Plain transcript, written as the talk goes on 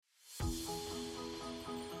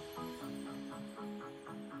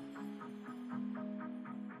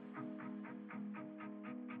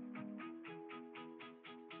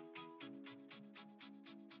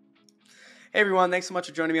Hey everyone, thanks so much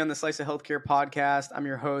for joining me on the Slice of Healthcare podcast. I'm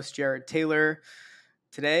your host, Jared Taylor.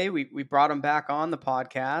 Today, we brought him back on the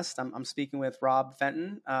podcast. I'm speaking with Rob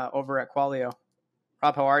Fenton over at Qualio.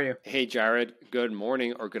 Rob, how are you? Hey, Jared. Good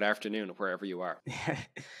morning or good afternoon, wherever you are.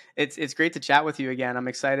 It's great to chat with you again. I'm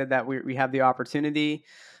excited that we have the opportunity.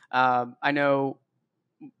 I know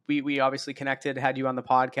we obviously connected, had you on the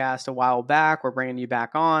podcast a while back. We're bringing you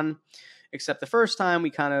back on. Except the first time we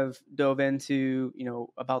kind of dove into,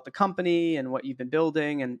 about the company and what you've been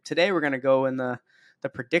building. And today we're going to go in the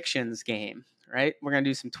predictions game, right? We're going to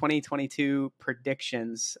do some 2022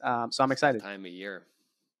 predictions. So I'm excited. Time of year.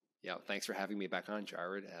 Yeah, thanks for having me back on,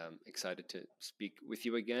 Jared. Excited to speak with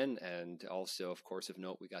you again. And also, of course, of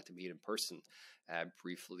note, we got to meet in person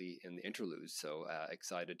briefly in the interlude. So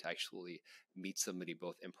excited to actually meet somebody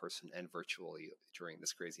both in person and virtually during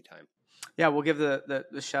this crazy time. Yeah, we'll give the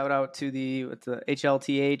shout out to the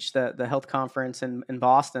HLTH, the health conference in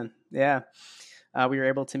Boston. Yeah. We were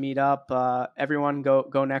able to meet up. Everyone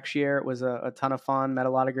go next year. It was a ton of fun. Met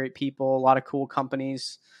a lot of great people, a lot of cool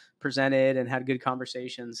companies presented, and had good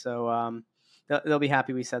conversations. So they'll be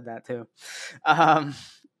happy we said that too.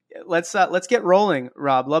 Let's get rolling,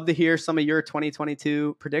 Rob. Love to hear some of your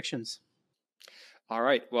 2022 predictions. All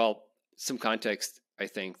right. Well, some context I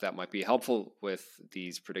think that might be helpful with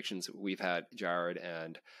these predictions we've had, Jared,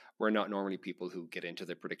 and we're not normally people who get into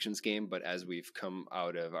the predictions game, but as we've come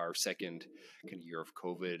out of our second kind of year of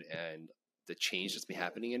COVID and the change that's been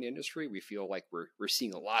happening in the industry, we feel like we're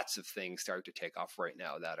seeing lots of things start to take off right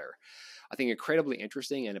now that are, I think, incredibly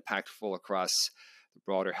interesting and impactful across the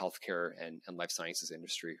broader healthcare and life sciences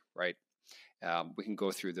industry, right? We can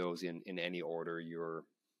go through those in any order you're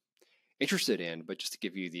interested in, but just to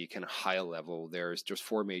give you the kind of high level, there's just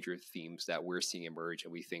four major themes that we're seeing emerge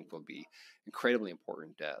and we think will be incredibly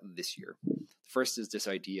important this year. The first is this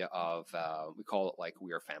idea of, we call it like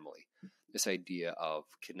we are family, this idea of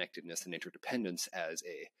connectedness and interdependence as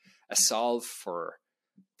a solve for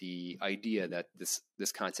the idea that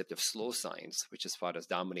this concept of slow science, which is what has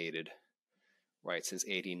dominated, right, since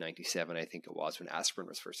 1897, I think it was, when aspirin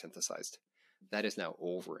was first synthesized. That is now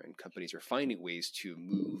over, and companies are finding ways to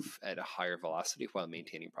move at a higher velocity while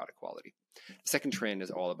maintaining product quality. The second trend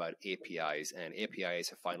is all about APIs, and APIs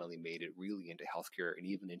have finally made it really into healthcare and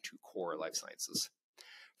even into core life sciences.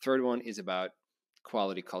 Third one is about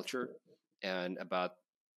quality culture and about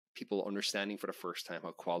people understanding for the first time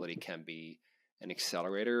how quality can be an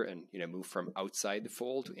accelerator and move from outside the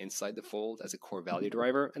fold to inside the fold as a core value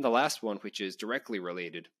driver. And the last one, which is directly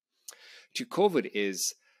related to COVID,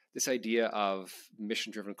 is this idea of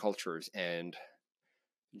mission-driven cultures, and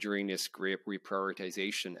during this great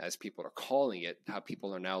reprioritization, as people are calling it, how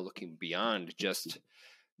people are now looking beyond just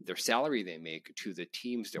their salary they make to the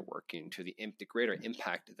teams they're working, to the greater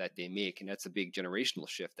impact that they make. And that's a big generational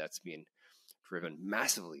shift that's been driven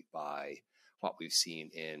massively by what we've seen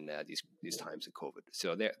in these times of COVID.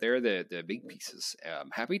 So they're the big pieces.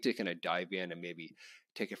 I'm happy to kind of dive in and maybe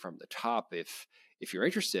take it from the top if you're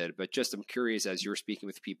interested, but just I'm curious, as you're speaking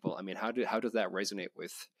with people, I mean, how does that resonate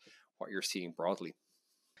with what you're seeing broadly?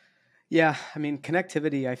 Yeah, I mean,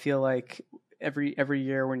 connectivity, I feel like every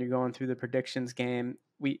year when you're going through the predictions game,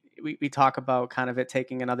 we talk about kind of it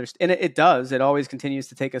taking another, and it does. It always continues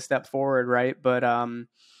to take a step forward, right? But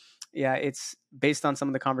yeah, it's based on some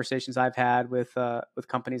of the conversations I've had with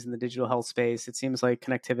companies in the digital health space. It seems like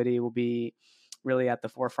connectivity will be really at the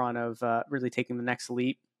forefront of really taking the next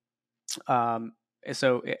leap.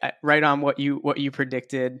 So right on what you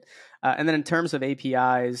predicted, and then in terms of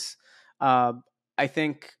APIs, I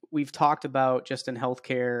think we've talked about just in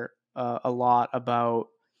healthcare a lot about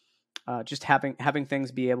just having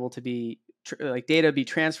things be able to be like data be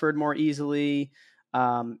transferred more easily.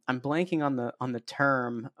 I'm blanking on the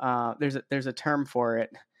term. There's a term for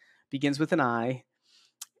it. Begins with an I.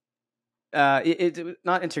 It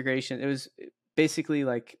not integration. It was basically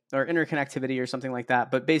like, or interconnectivity or something like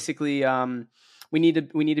that. But basically, we need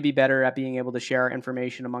to be better at being able to share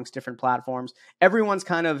information amongst different platforms. Everyone's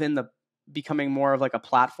kind of in the becoming more of like a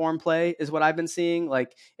platform play is what I've been seeing.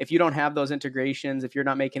 Like if you don't have those integrations, if you're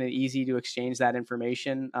not making it easy to exchange that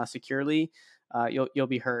information securely, you'll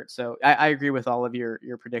be hurt. So I agree with all of your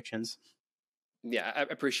predictions. Yeah, I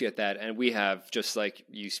appreciate that. And we have, just like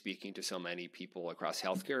you speaking to so many people across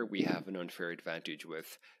healthcare, we have an unfair advantage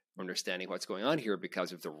with understanding what's going on here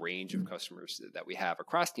because of the range of customers that we have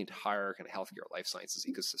across the entire kind of healthcare life sciences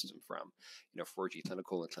ecosystem, from 4G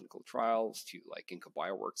clinical and clinical trials to like Ginkgo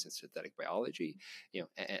Bioworks and synthetic biology,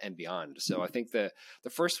 and beyond. So I think the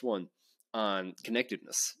first one on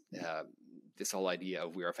connectedness, this whole idea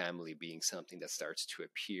of we are family being something that starts to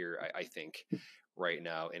appear, I think right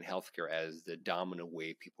now in healthcare as the dominant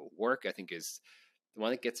way people work, I think is the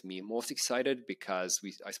one that gets me most excited, because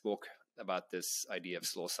I spoke about this idea of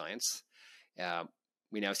slow science. Um,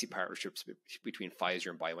 we now see partnerships between Pfizer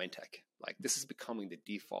and BioNTech. Like, this is becoming the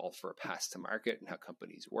default for a path to market and how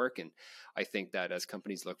companies work. And I think that as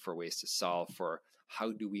companies look for ways to solve for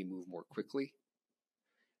how do we move more quickly,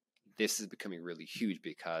 this is becoming really huge,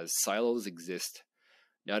 because silos exist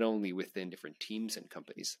not only within different teams and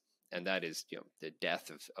companies, and that is, the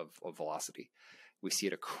death of velocity. We see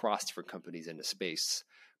it across different companies in the space.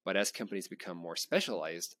 But as companies become more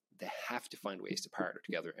specialized, they have to find ways to partner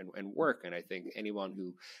together and work. And I think anyone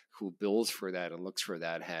who builds for that and looks for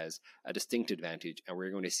that has a distinct advantage. And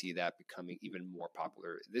we're going to see that becoming even more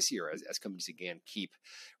popular this year as companies again keep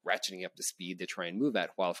ratcheting up the speed they try and move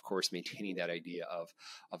at, while of course maintaining that idea of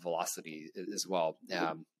velocity as well.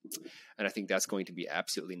 And I think that's going to be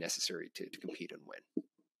absolutely necessary to compete and win.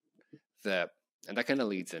 And that kind of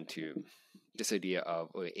leads into this idea of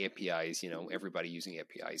APIs, everybody using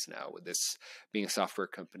APIs now. With this being a software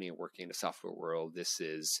company and working in the software world, this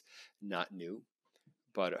is not new,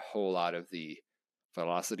 but a whole lot of the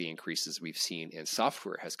velocity increases we've seen in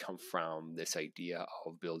software has come from this idea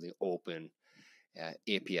of building open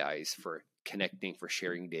APIs for connecting, for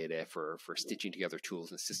sharing data, for stitching together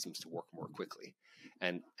tools and systems to work more quickly.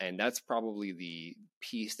 And that's probably the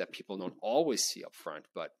piece that people don't always see up front,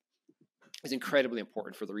 but is incredibly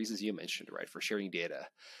important for the reasons you mentioned, right? For sharing data,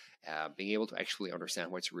 being able to actually understand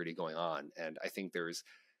what's really going on. And I think there's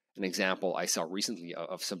an example I saw recently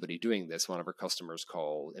of somebody doing this. One of our customers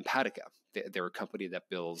called Empatica. They're a company that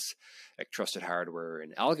builds like trusted hardware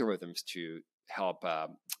and algorithms to help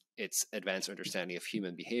its advanced understanding of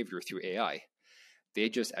human behavior through AI. They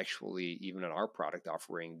just actually, even in our product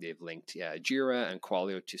offering, they've linked Jira and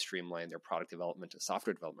Qualio to streamline their product development and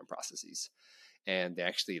software development processes. And they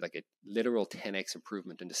actually, like a literal 10x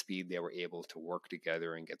improvement in the speed they were able to work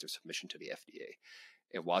together and get their submission to the FDA.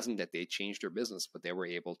 It wasn't that they changed their business, but they were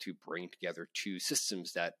able to bring together two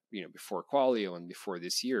systems that, before Qualio and before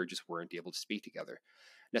this year just weren't able to speak together.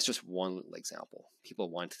 And that's just one little example. People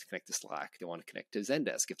want to connect to Slack. They want to connect to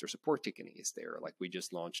Zendesk if their support ticketing is there. Like, we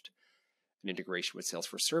just launched an integration with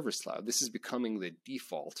Salesforce Service Cloud. This is becoming the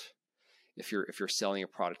default. If you're selling a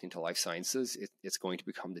product into life sciences, it's going to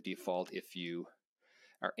become the default if you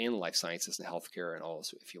are in life sciences and healthcare, and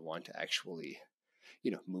also if you want to actually,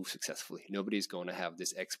 move successfully. Nobody's going to have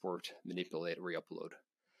this export, manipulate, re-upload.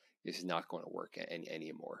 This is not going to work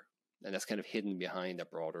anymore. And that's kind of hidden behind the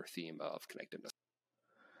broader theme of connectedness.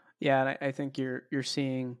 Yeah, and I think you're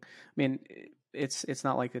seeing. I mean, it's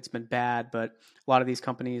not like it's been bad, but a lot of these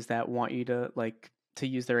companies that want you to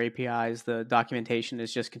use their APIs, the documentation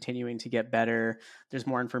is just continuing to get better. There's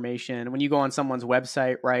more information. When you go on someone's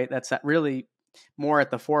website, right, that's really more at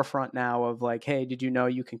the forefront now of like, hey, did you know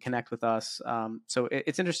you can connect with us? So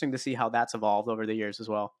it's interesting to see how that's evolved over the years as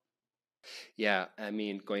well. Yeah, I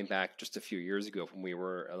mean, going back just a few years ago when we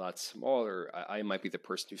were a lot smaller, I might be the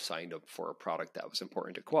person who signed up for a product that was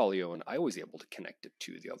important to Qualio, and I was able to connect it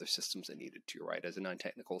to the other systems I needed to, right? As a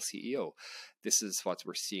non-technical CEO, this is what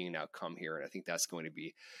we're seeing now come here, and I think that's going to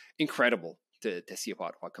be incredible to see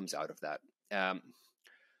what comes out of that.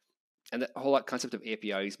 And the whole concept of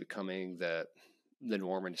APIs becoming the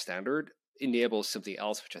norm and the standard enables something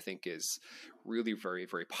else, which I think is really very,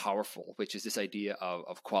 very powerful, which is this idea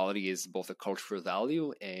of quality is both a cultural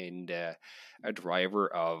value and a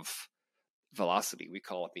driver of velocity. We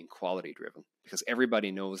call it being quality driven, because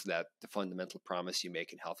everybody knows that the fundamental promise you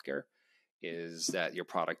make in healthcare is that your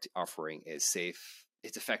product offering is safe,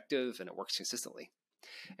 it's effective, and it works consistently.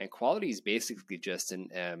 And quality is basically just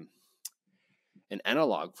an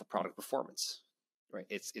analog for product performance. Right,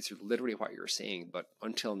 it's literally what you're saying. But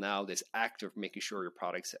until now, this act of making sure your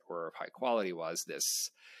products were of high quality was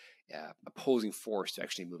this opposing force to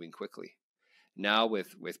actually moving quickly. Now,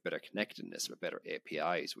 with better connectedness, with better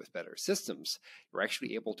APIs, with better systems, you're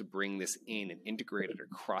actually able to bring this in and integrate it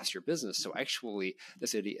across your business. So actually,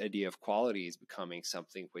 this idea of quality is becoming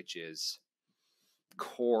something which is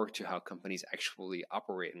core to how companies actually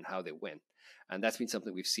operate and how they win. And that's been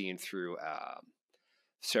something we've seen through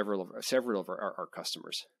several of our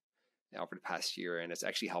customers over the past year, and it's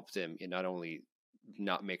actually helped them in not only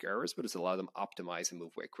not make errors, but it's allowed them optimize and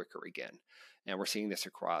move way quicker again. And we're seeing this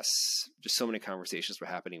across just so many conversations we're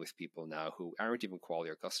happening with people now who aren't even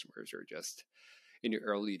Qualio customers, or just in the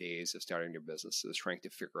early days of starting their businesses, trying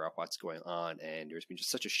to figure out what's going on. And there's been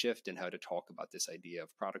just such a shift in how to talk about this idea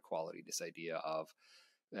of product quality, this idea of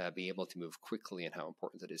being able to move quickly, and how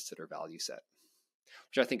important it is to their value set,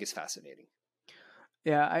 which I think is fascinating.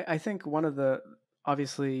 Yeah, I think one of the,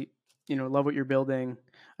 obviously, love what you're building.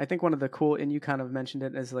 I think one of the cool, and you kind of mentioned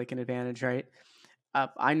it as like an advantage, right?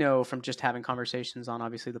 I know from just having conversations on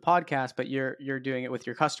obviously the podcast, but you're doing it with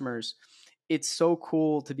your customers. It's so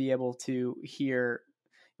cool to be able to hear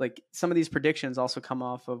like some of these predictions also come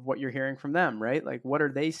off of what you're hearing from them, right? Like what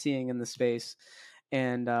are they seeing in the space?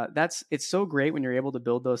 And it's so great when you're able to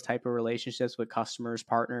build those type of relationships with customers,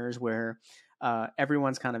 partners, where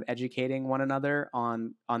everyone's kind of educating one another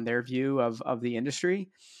on their view of the industry,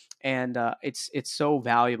 and it's so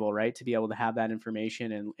valuable, right, to be able to have that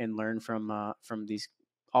information and learn from these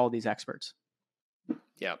all these experts.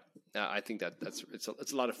 Yeah, I think it's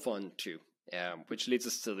a lot of fun too, which leads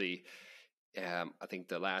us to the I think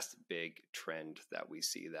the last big trend that we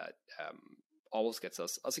see that always gets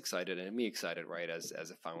us excited and me excited, right? As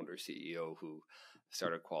a founder CEO who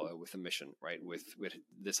started Quala with a mission, right? With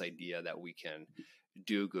this idea that we can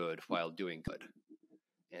do good while doing good,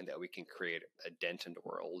 and that we can create a dent in the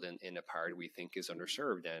world in a part we think is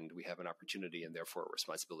underserved, and we have an opportunity and therefore a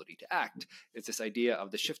responsibility to act. It's this idea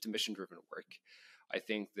of the shift to mission-driven work. I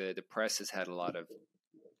think the press has had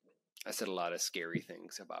said a lot of scary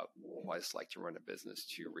things about what it's like to run a business,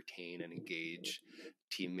 to retain and engage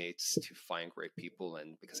teammates, to find great people,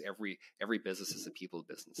 and because every business is a people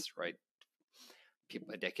business, right?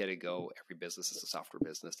 A decade ago, every business is a software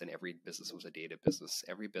business, and every business was a data business.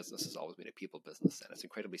 Every business has always been a people business, and it's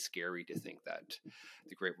incredibly scary to think that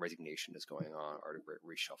the Great Resignation is going on or the Great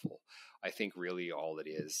Reshuffle. I think really all it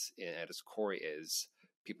is, at its core, is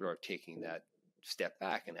people are taking that step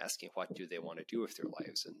back and asking what do they want to do with their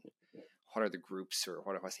lives, and what are the groups or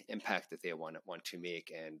what's the impact that they want to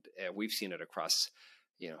make. And we've seen it across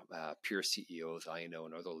peer CEOs I know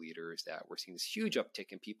and other leaders, that we're seeing this huge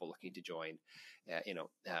uptick in people looking to join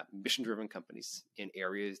mission-driven companies in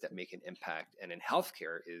areas that make an impact. And in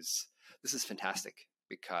healthcare, this is fantastic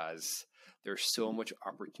because there's so much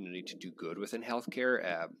opportunity to do good within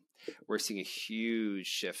healthcare. We're seeing a huge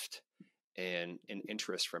shift in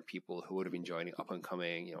interest from people who would have been joining up and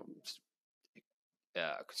coming,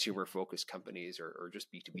 consumer-focused companies or just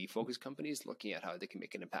B2B focused companies, looking at how they can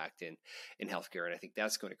make an impact in healthcare. And I think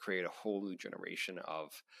that's going to create a whole new generation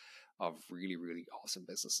of really, really awesome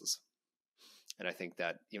businesses. And I think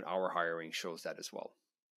that our hiring shows that as well.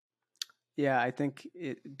 Yeah, I think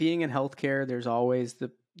being in healthcare, there's always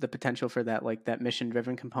the potential for that, like that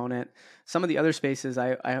mission-driven component. Some of the other spaces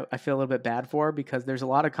I feel a little bit bad for, because there's a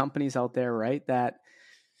lot of companies out there, right, that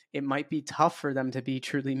it might be tough for them to be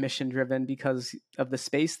truly mission driven because of the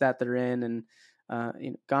space that they're in.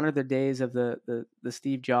 And gone are the days of the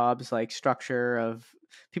Steve Jobs like structure of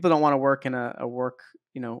people don't want to work in a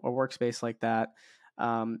workspace like that.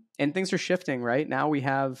 And things are shifting, right? Now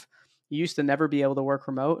you used to never be able to work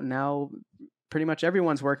remote, and now pretty much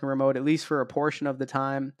everyone's working remote, at least for a portion of the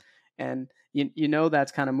time. And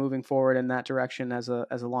that's kind of moving forward in that direction as a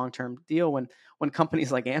long-term deal when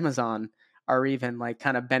companies like Amazon are even like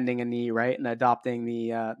kind of bending a knee, right, and adopting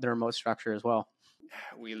the remote structure as well.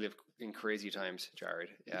 We live in crazy times, Jared.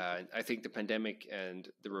 I think the pandemic and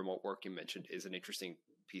the remote work you mentioned is an interesting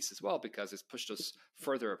piece as well, because it's pushed us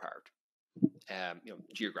further apart,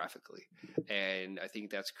 geographically, and I think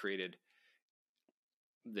that's created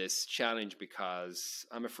this challenge, because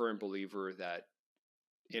I'm a firm believer that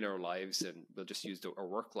in our lives, and we'll just use our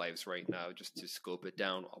work lives right now just to scope it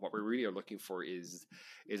down, what we really are looking for is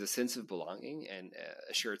a sense of belonging and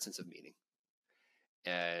a shared sense of meaning.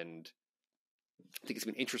 And I think it's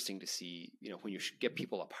been interesting to see, when you get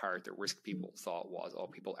people apart, the risk people thought was,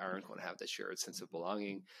 people aren't going to have that shared sense of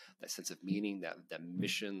belonging, that sense of meaning, that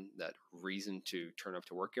mission, that reason to turn up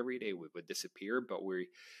to work every day would disappear. But we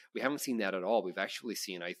haven't seen that at all. We've actually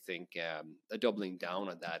seen, I think, a doubling down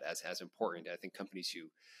on that as important. I think companies who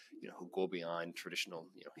go beyond traditional,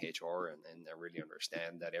 HR and really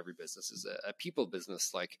understand that every business is a people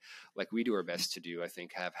business, like we do our best to do, I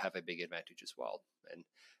think have a big advantage as well. And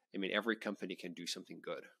I mean, every company can do something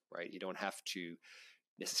good, right? You don't have to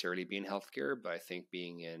necessarily be in healthcare, but I think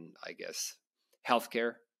being in,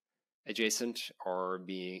 healthcare adjacent or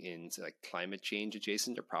being in like climate change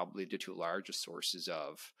adjacent are probably the two largest sources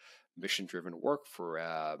of mission-driven work for,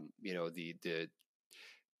 the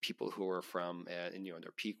people who are from,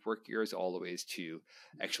 their peak work years all the ways to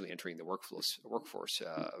actually entering the workforce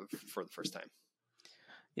for the first time.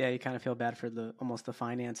 Yeah, you kind of feel bad for almost the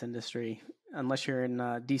finance industry. Unless you're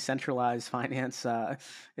in decentralized finance,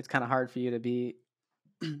 it's kind of hard for you to be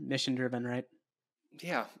mission driven, right?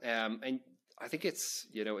 Yeah, and I think it's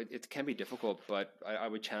it can be difficult, but I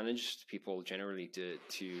would challenge people generally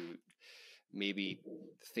to maybe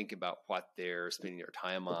think about what they're spending their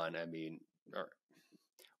time on. I mean,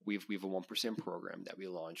 we've a 1% program that we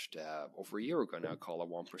launched over a year ago now, called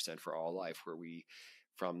a 1% for all life, where we,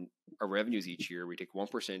 from our revenues each year, we take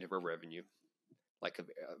 1% of our revenue, like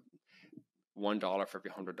 $1 for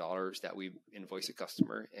every $100 that we invoice a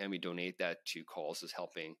customer, and we donate that to causes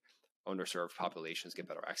helping underserved populations get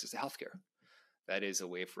better access to healthcare. That is a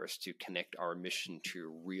way for us to connect our mission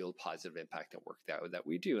to real positive impact and work that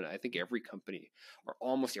we do. And I think every company, or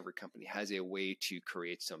almost every company, has a way to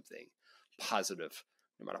create something positive,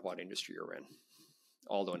 no matter what industry you're in.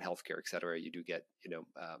 Although in healthcare, et cetera, you do get, you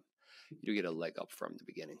do get a leg up from the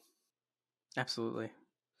beginning. Absolutely.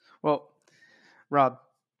 Well, Rob,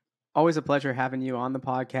 always a pleasure having you on the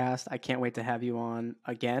podcast. I can't wait to have you on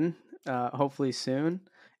again, hopefully soon.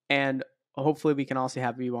 And hopefully we can also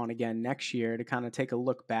have you on again next year to kind of take a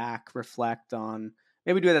look back, reflect on,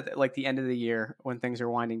 maybe do it at like the end of the year when things are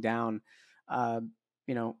winding down.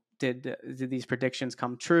 Did these predictions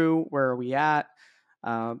come true? Where are we at?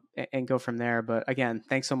 And go from there. But again,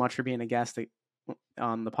 thanks so much for being a guest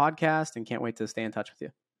on the podcast, and can't wait to stay in touch with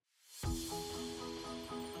you.